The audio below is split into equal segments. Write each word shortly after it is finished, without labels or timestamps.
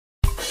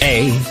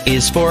A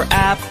is for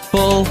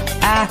apple,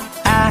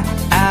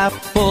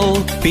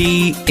 apple.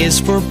 B is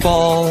for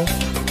ball,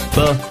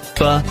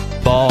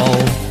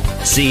 ball.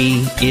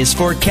 C is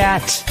for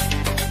cat,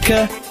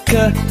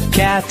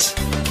 cat.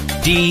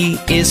 D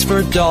is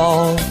for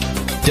doll,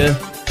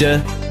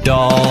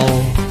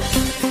 doll.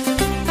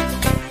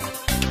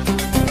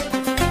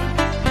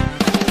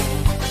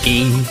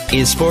 E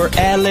is for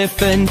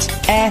elephant,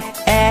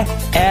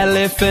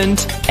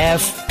 elephant.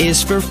 F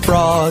is for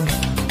frog,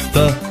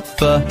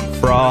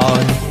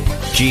 frog.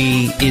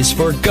 G is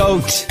for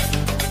goat,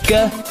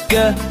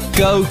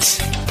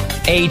 goat.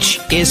 H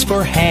is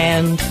for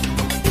hand,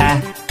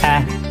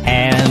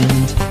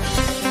 hand.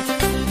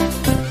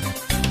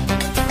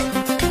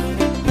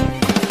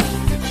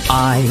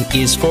 I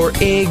is for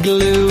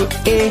igloo,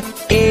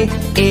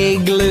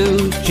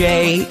 igloo.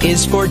 J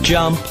is for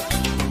jump,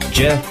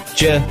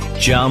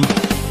 jump.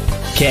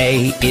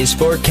 K is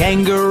for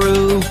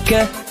kangaroo,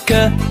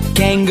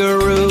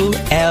 kangaroo.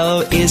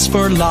 L is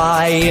for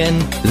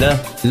lion,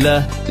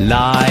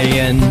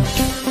 lion.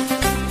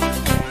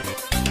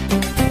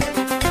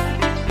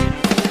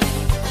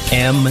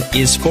 M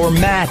is for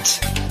mat,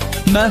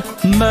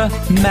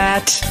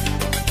 mat.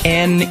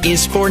 N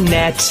is for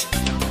net,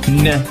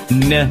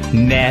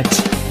 net.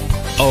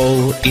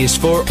 O is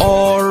for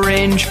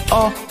orange,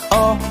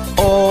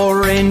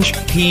 orange.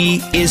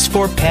 P is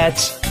for pet,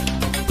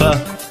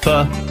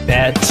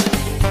 pet.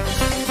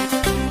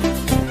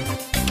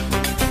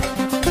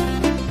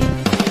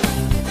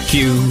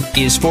 Q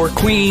is for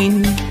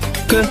queen,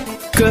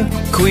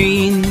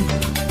 queen.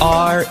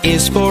 R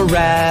is for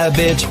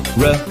rabbit,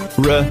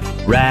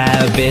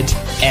 rabbit.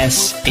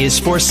 S is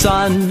for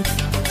sun,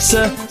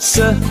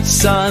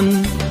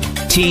 sun.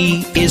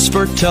 T is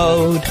for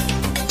toad,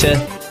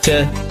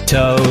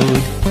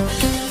 toad.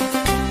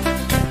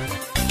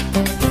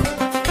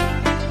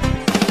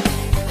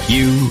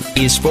 U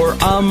is for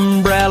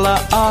umbrella,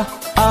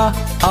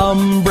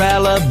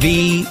 umbrella.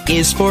 V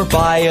is for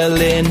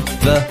violin,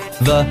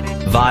 the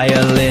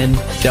violin.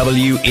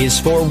 W is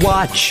for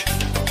watch,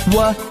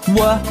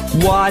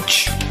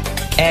 watch.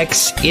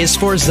 X is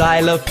for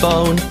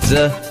xylophone,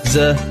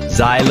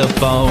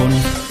 xylophone.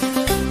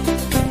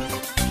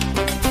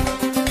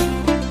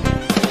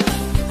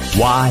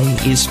 Y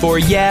is for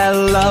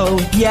yellow,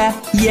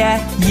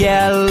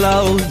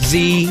 yellow.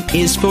 Z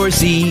is for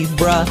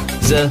zebra,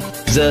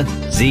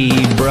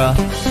 zebra.